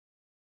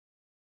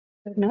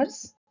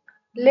Learners,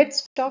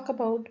 let's talk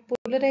about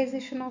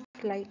polarization of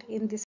light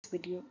in this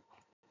video.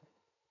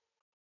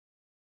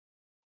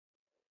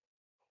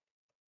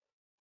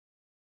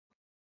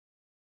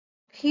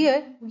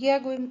 Here we are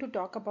going to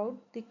talk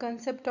about the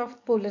concept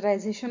of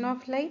polarization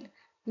of light.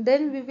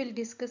 Then we will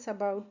discuss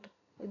about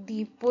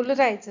the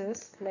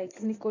polarizers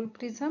like Nicol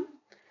prism,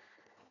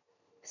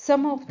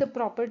 some of the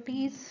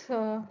properties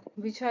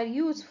which are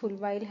useful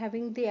while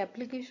having the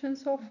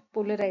applications of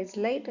polarized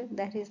light,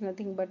 that is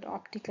nothing but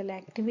optical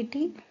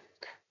activity.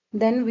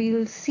 Then we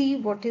will see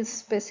what is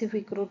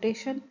specific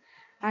rotation,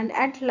 and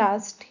at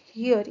last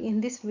here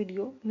in this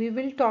video we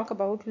will talk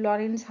about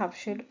Laurent's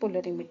half-shell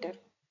polarimeter.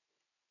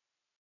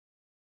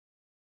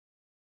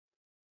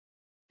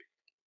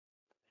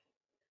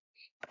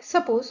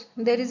 Suppose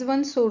there is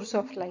one source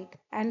of light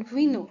and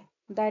we know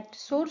that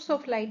source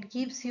of light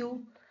gives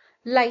you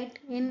light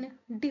in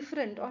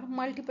different or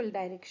multiple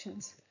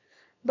directions.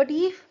 But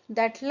if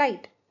that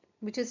light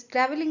which is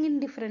traveling in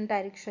different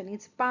direction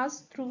is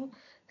passed through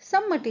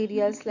some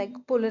materials like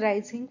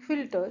polarizing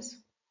filters,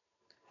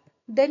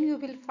 then you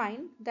will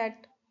find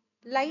that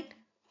light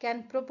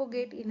can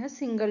propagate in a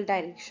single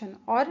direction,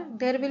 or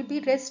there will be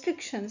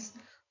restrictions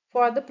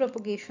for the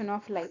propagation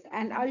of light,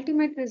 and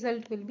ultimate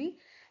result will be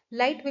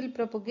light will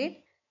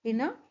propagate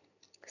in a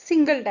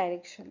single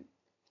direction.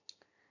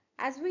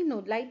 As we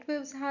know, light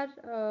waves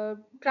are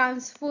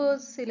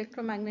transverse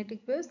electromagnetic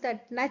waves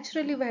that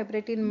naturally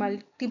vibrate in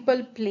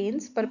multiple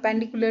planes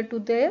perpendicular to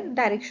their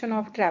direction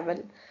of travel.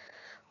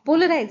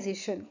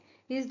 Polarization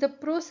is the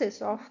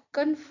process of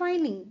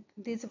confining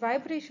these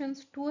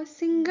vibrations to a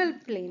single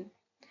plane,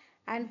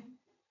 and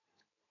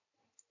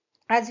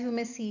as you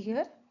may see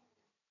here,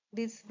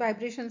 these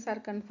vibrations are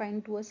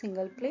confined to a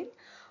single plane,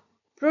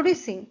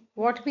 producing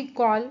what we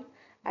call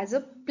as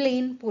a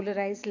plane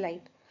polarized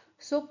light.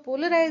 So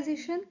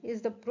polarization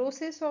is the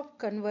process of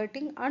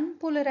converting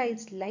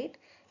unpolarized light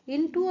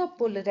into a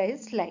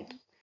polarized light.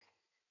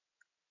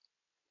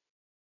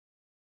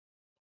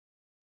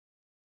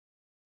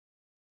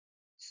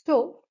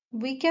 So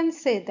we can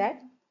say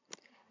that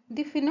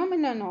the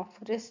phenomenon of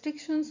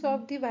restrictions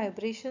of the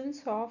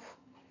vibrations of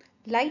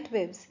light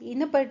waves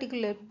in a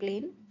particular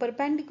plane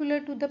perpendicular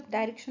to the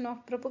direction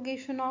of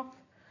propagation of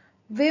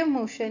wave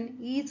motion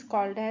is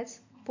called as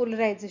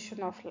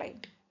polarization of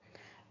light.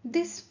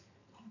 This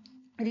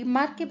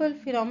remarkable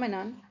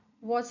phenomenon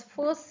was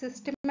first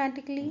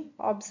systematically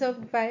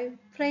observed by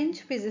French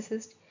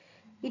physicist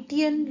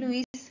Etienne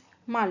Louis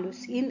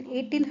Malus in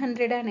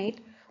 1808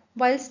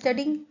 while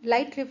studying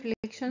light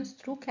reflections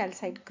through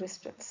calcite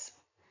crystals.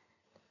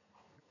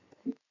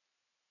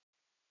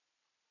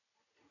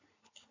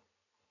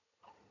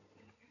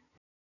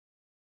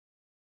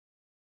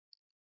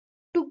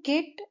 To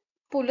get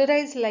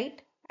polarized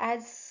light,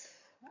 as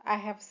I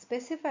have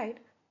specified,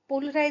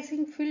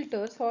 polarizing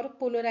filters or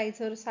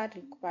polarizers are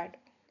required.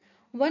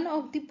 One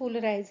of the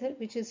polarizer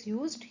which is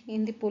used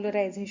in the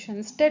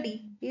polarization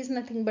study is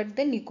nothing but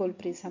the Nicol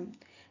prism.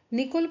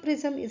 Nicol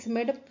prism is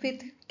made up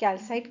with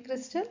calcite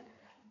crystal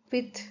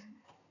with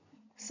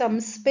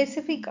some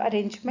specific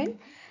arrangement,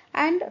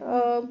 and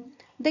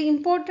the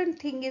important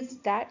thing is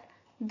that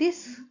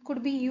this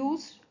could be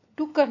used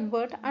to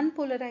convert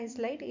unpolarized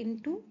light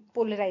into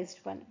polarized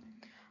one.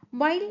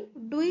 While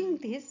doing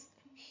this,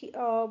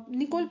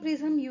 Nicol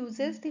prism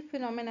uses the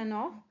phenomenon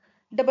of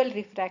double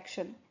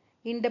refraction.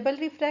 In double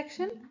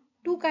refraction,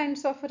 two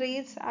kinds of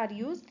rays are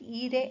used,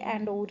 E ray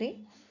and O ray.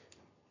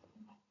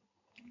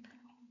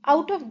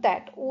 Out of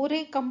that, O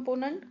ray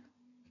component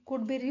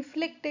could be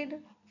reflected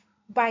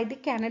by the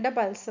Canada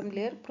balsam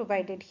layer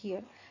provided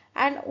here,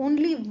 and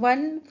only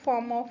one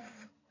form of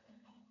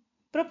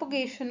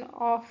propagation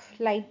of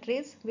light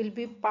rays will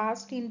be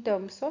passed in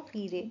terms of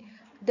E ray.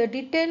 The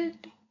detailed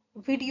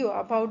video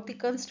about the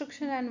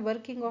construction and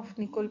working of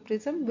Nicol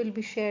prism will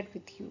be shared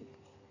with you.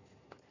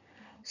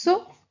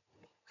 So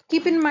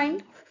keep in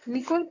mind,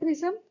 Nicol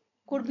prism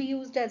could be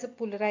used as a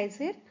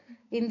polarizer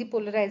in the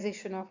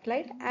polarization of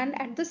light, and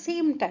at the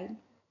same time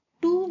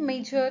to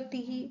measure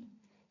the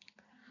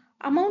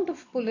amount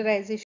of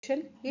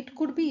polarization, it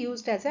could be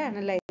used as an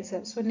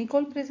analyzer. So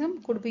Nicol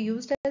prism could be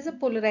used as a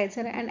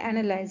polarizer and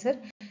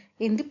analyzer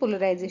in the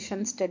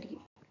polarization study.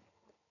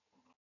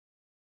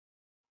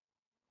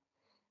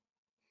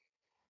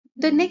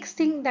 The next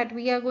thing that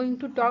we are going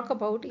to talk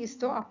about is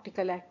the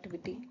optical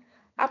activity.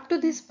 Up to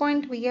this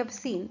point, we have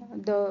seen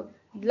the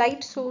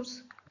light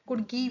source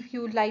could give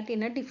you light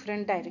in a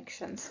different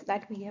directions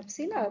that we have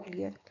seen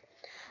earlier.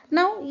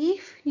 Now,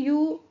 if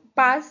you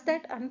pass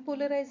that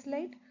unpolarized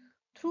light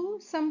through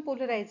some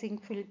polarizing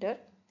filter,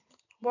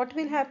 what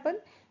will happen?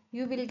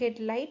 You will get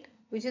light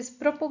which is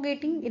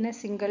propagating in a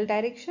single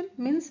direction,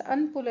 means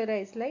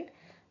unpolarized light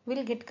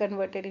will get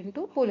converted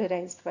into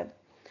polarized one.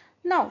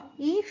 Now,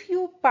 if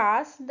you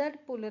pass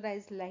that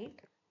polarized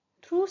light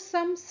through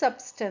some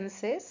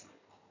substances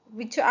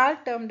which are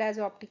termed as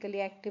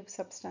optically active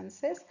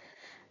substances,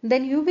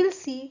 then you will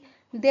see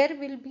there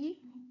will be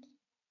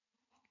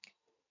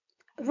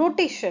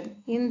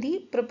rotation in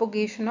the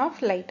propagation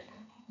of light.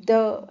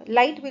 The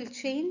light will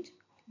change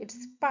its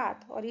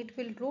path, or it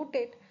will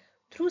rotate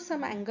through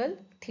some angle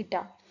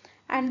theta,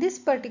 and this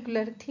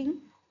particular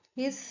thing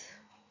is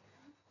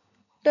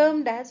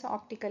termed as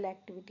optical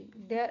activity.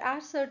 There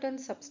are certain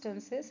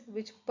substances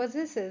which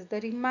possesses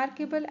the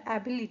remarkable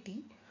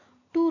ability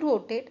to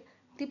rotate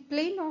the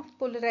plane of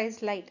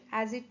polarized light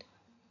as it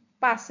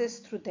passes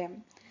through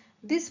them.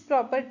 This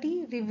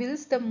property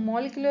reveals the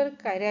molecular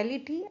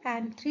chirality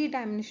and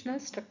three-dimensional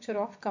structure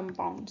of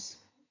compounds.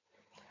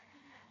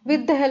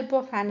 With the help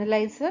of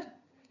analyzer,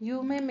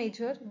 you may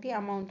measure the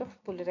amount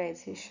of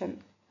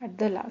polarization at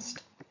the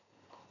last.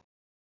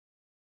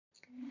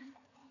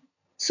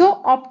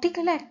 So,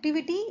 optical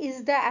activity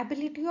is the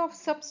ability of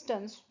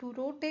substance to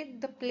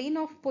rotate the plane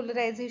of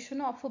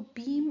polarization of a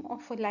beam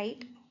of a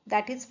light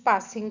that is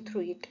passing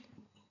through it.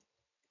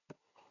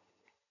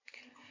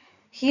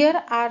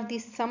 Here are the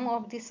sum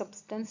of the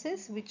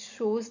substances which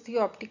shows the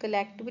optical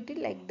activity,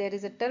 like there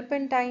is a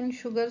turpentine,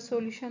 sugar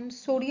solution,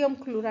 sodium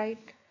chloride,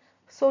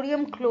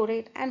 sodium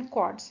chlorate and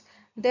quartz.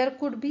 There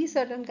could be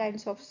certain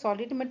kinds of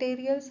solid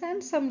materials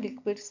and some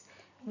liquids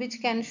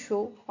which can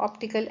show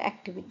optical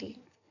activity,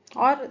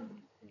 or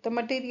the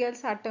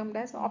materials are termed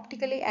as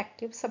optically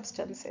active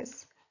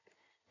substances.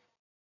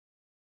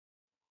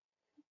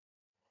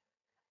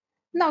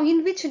 Now,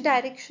 in which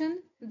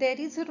direction there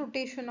is a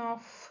rotation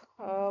of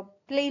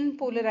plane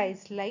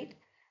polarized light,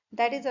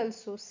 that is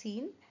also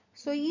seen.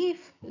 So,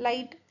 if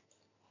light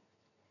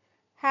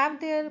have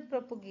their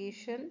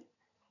propagation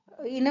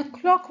in a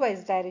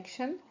clockwise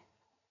direction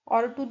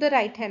or to the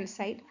right hand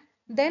side,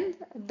 then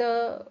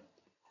the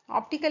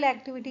optical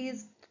activity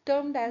is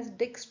termed as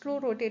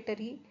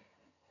dextro-rotatory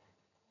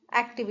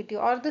activity,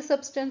 or the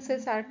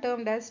substances are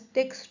termed as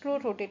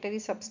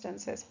dextro-rotatory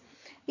substances.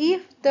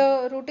 If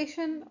the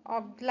rotation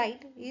of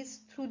light is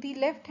through the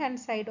left hand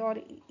side, or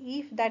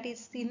if that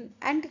is in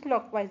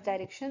anti-clockwise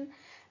direction,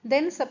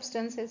 then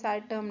substances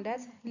are termed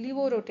as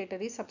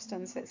levorotatory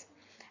substances.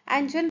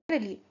 And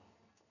generally,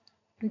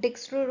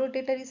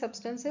 dextro-rotatory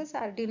substances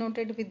are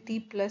denoted with the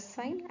plus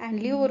sign, and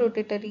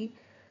levorotatory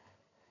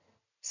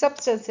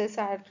substances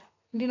are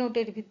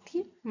denoted with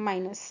the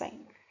minus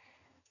sign.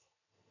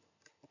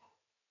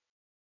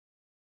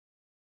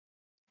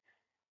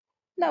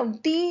 Now,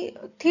 the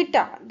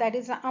theta, that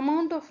is the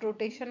amount of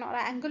rotation or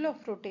angle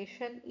of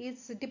rotation,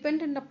 is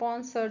dependent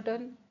upon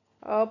certain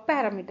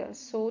parameters.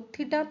 So,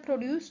 theta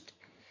produced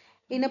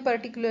in a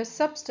particular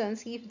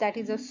substance, if that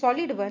is a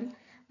solid one,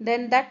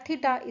 then that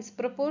theta is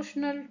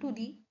proportional to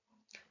the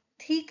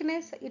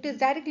thickness, it is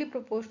directly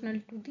proportional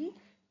to the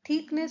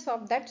thickness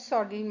of that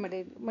solid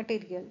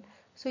material.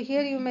 So,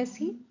 here you may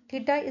see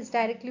theta is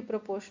directly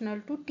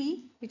proportional to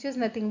T, which is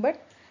nothing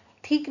but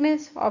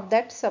thickness of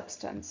that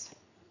substance.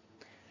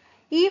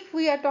 If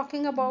we are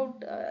talking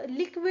about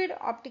liquid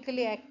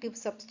optically active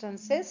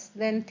substances,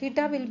 then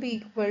theta will be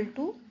equal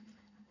to,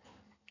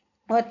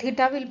 or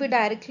theta will be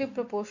directly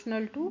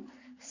proportional to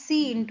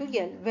C into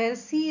L, where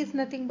C is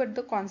nothing but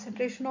the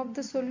concentration of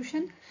the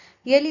solution,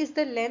 L is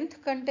the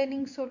length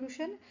containing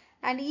solution,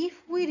 and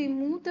if we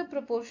remove the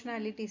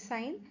proportionality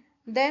sign,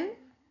 then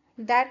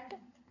that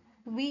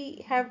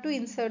we have to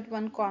insert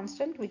one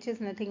constant, which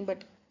is nothing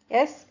but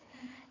S.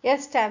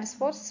 S stands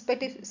for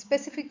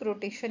specific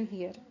rotation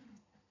here.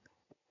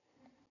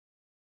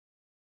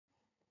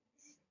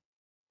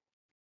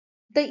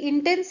 The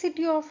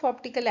intensity of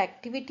optical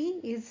activity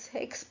is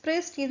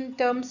expressed in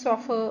terms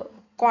of a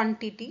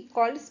quantity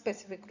called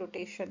specific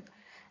rotation.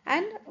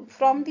 And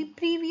from the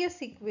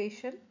previous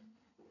equation,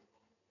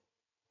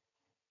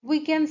 we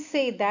can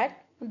say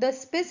that the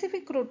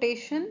specific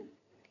rotation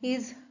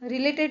is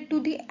related to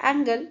the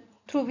angle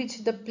through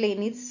which the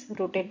plane is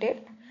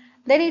rotated.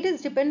 Then it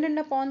is dependent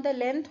upon the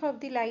length of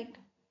the light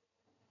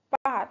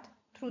path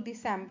through the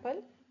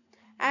sample,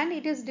 and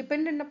it is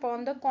dependent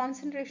upon the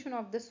concentration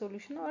of the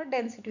solution or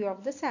density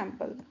of the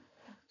sample.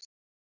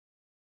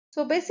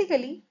 So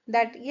basically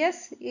that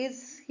S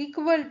is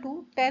equal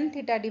to tan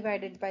theta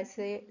divided by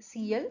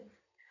CL.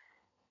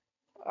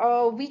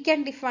 We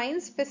can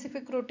define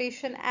specific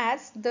rotation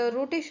as the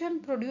rotation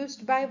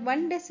produced by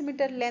 1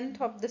 decimeter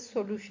length of the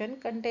solution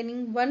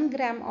containing 1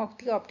 gram of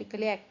the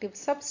optically active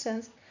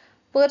substance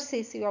per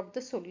cc of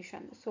the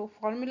solution. So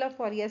formula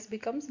for S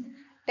becomes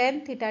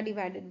tan theta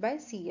divided by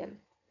CL.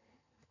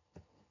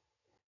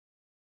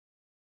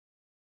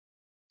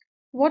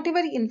 Whatever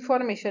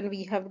information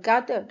we have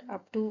gathered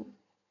up to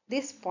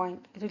this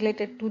point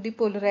related to the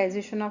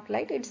polarization of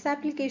light, its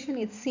application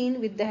is seen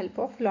with the help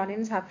of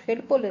Laurent's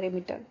half-shade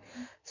polarimeter.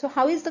 So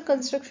how is the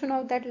construction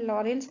of that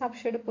Laurent's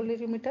half-shade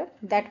polarimeter?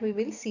 That we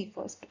will see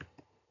first.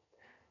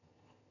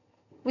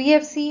 We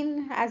have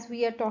seen, as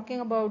we are talking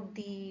about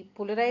the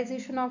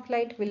polarization of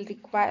light, will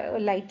require a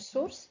light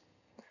source.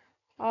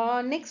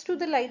 Next to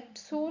the light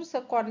source,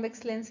 a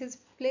convex lens is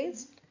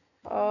placed,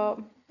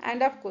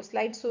 and of course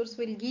light source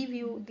will give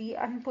you the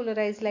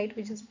unpolarized light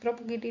which is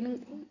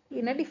propagating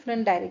in a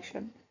different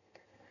direction.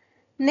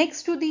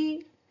 Next to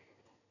the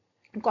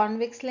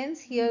convex lens,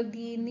 here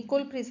the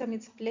Nicol prism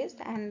is placed,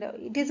 and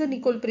it is a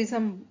Nicol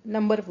prism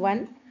number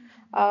 1,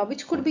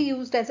 which could be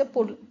used as a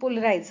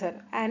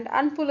polarizer, and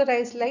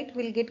unpolarized light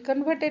will get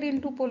converted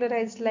into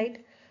polarized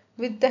light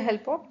with the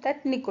help of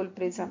that Nicol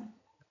prism.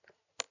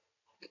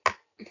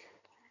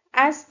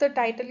 As the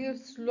title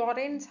is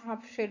Laurent's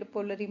half-shade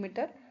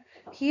polarimeter,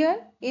 here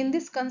in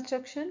this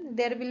construction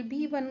there will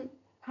be one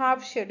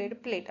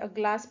half-shaded plate, a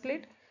glass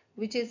plate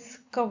which is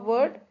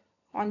covered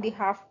on the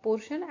half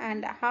portion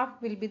and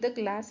half will be the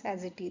glass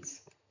as it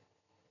is.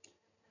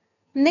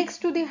 Next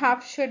to the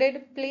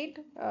half-shaded plate,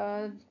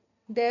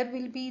 there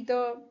will be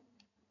the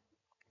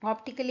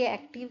optically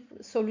active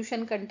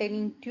solution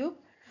containing tube.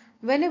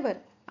 Whenever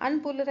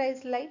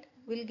unpolarized light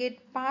will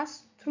get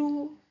passed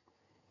through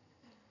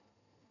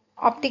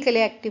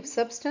optically active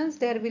substance,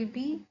 there will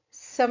be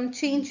some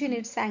change in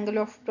its angle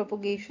of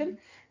propagation.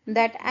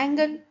 That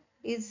angle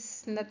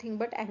is nothing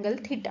but angle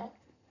theta.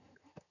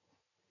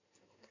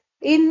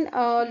 In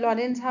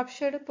Lorentz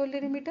half-shade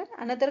polarimeter,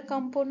 another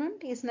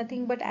component is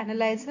nothing but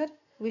analyzer,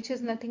 which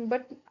is nothing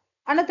but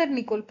another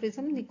Nicol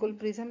prism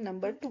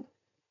number 2.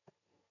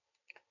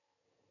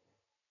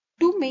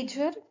 To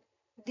measure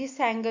this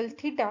angle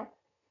theta,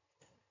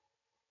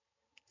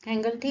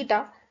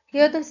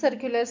 here the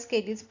circular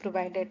scale is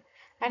provided,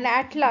 and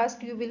at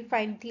last you will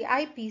find the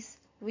eyepiece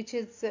which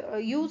is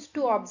used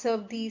to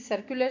observe the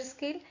circular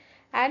scale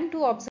and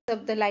to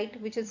observe the light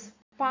which is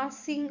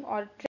passing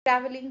or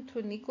traveling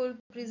through Nicol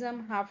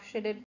prism, half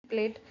shaded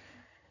plate,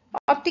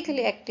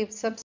 optically active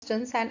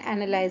substance and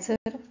analyzer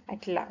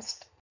at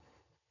last.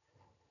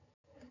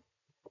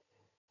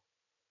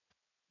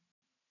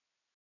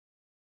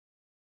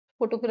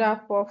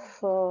 Photograph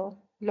of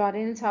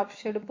Lorentz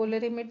half-shade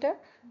polarimeter.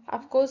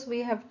 Of course, we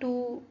have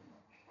to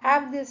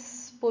have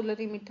this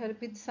polarimeter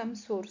with some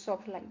source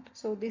of light.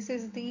 So this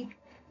is the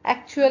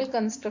actual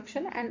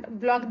construction and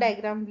block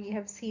diagram we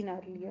have seen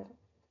earlier.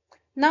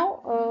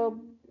 Now,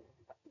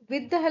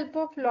 with the help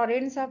of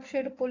Lorentz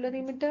half-shade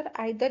polarimeter,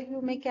 either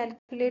you may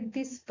calculate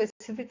the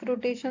specific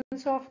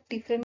rotations of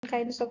different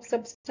kinds of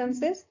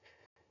substances,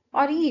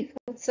 or if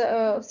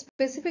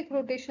specific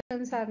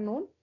rotations are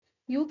known,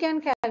 you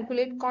can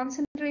calculate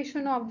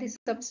concentration of the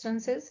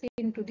substances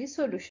into the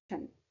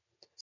solution.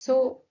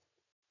 So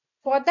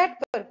for that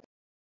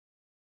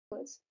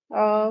purpose,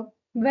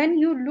 when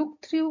you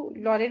look through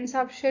Lorentz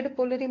half-shade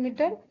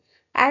polarimeter,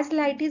 as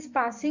light is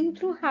passing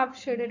through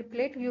half-shaded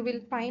plate, you will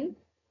find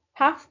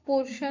half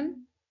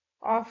portion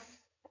of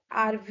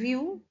our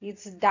view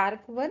is dark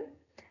one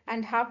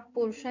and half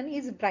portion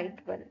is bright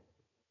one.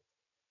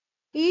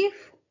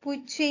 If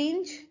we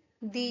change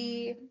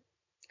the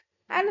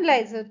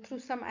analyzer through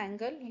some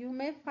angle, you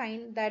may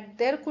find that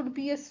there could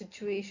be a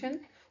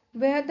situation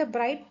where the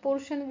bright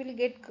portion will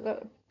get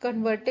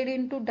converted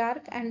into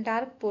dark and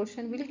dark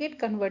portion will get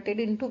converted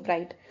into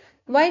bright.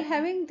 While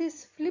having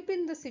this flip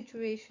in the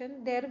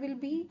situation, there will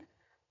be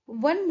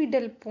one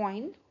middle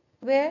point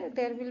where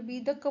there will be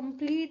the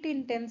complete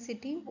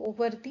intensity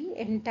over the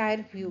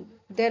entire view.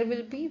 There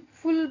will be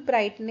full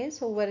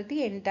brightness over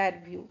the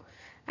entire view,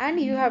 and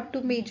you have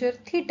to measure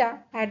theta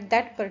at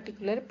that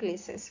particular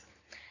places.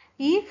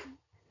 If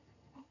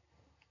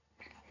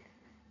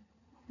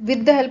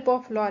with the help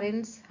of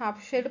Lorentz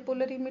half-shade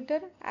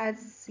polarimeter,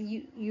 as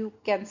you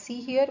can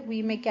see here,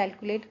 we may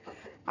calculate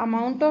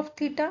amount of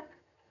theta.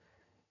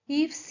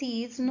 If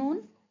C is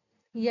known,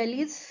 L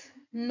is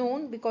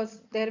known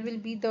because there will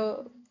be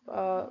the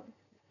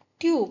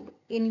tube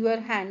in your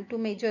hand to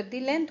measure the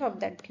length of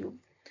that tube.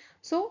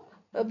 So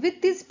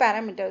with these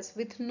parameters,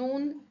 with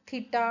known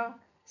theta,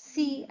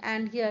 C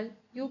and L,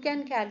 you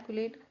can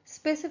calculate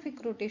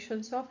specific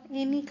rotations of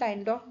any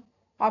kind of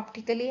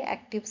optically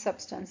active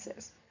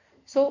substances.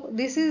 So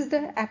this is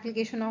the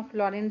application of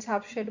Lorentz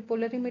half-shade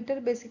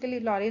polarimeter. Basically,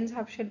 Lorentz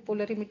half-shade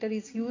polarimeter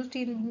is used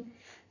in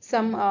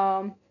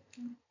some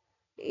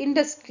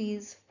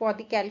industries for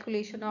the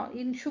calculation, or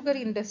in sugar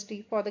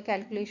industry for the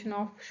calculation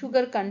of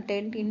sugar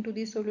content into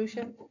the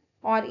solution,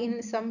 or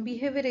in some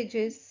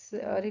beverages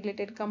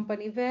related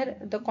company where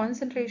the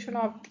concentration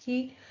of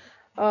the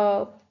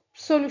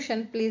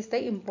solution plays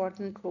the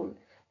important role.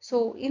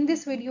 So in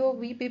this video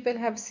we people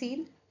have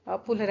seen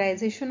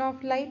polarization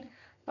of light,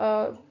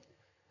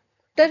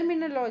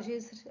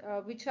 terminologies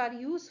which are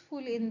useful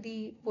in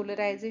the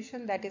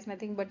polarization, that is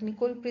nothing but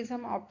Nicol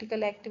prism,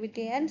 optical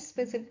activity and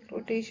specific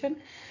rotation.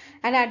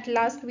 And at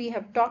last we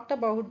have talked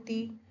about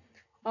the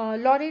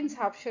Lorentz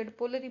half-shade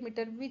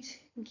polarimeter, which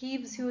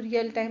gives you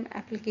real-time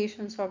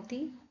applications of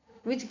the,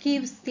 which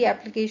gives the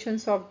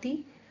applications of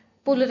the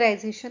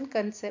polarization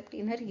concept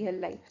in a real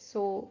life.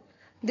 So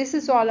this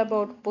is all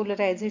about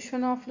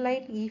polarization of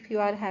light. If you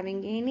are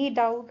having any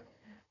doubt,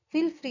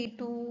 feel free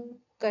to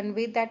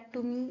convey that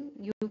to me.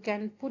 You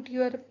can put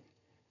your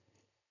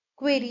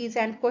queries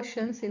and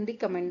questions in the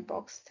comment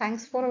box.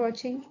 Thanks for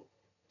watching.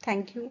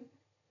 Thank you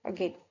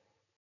again.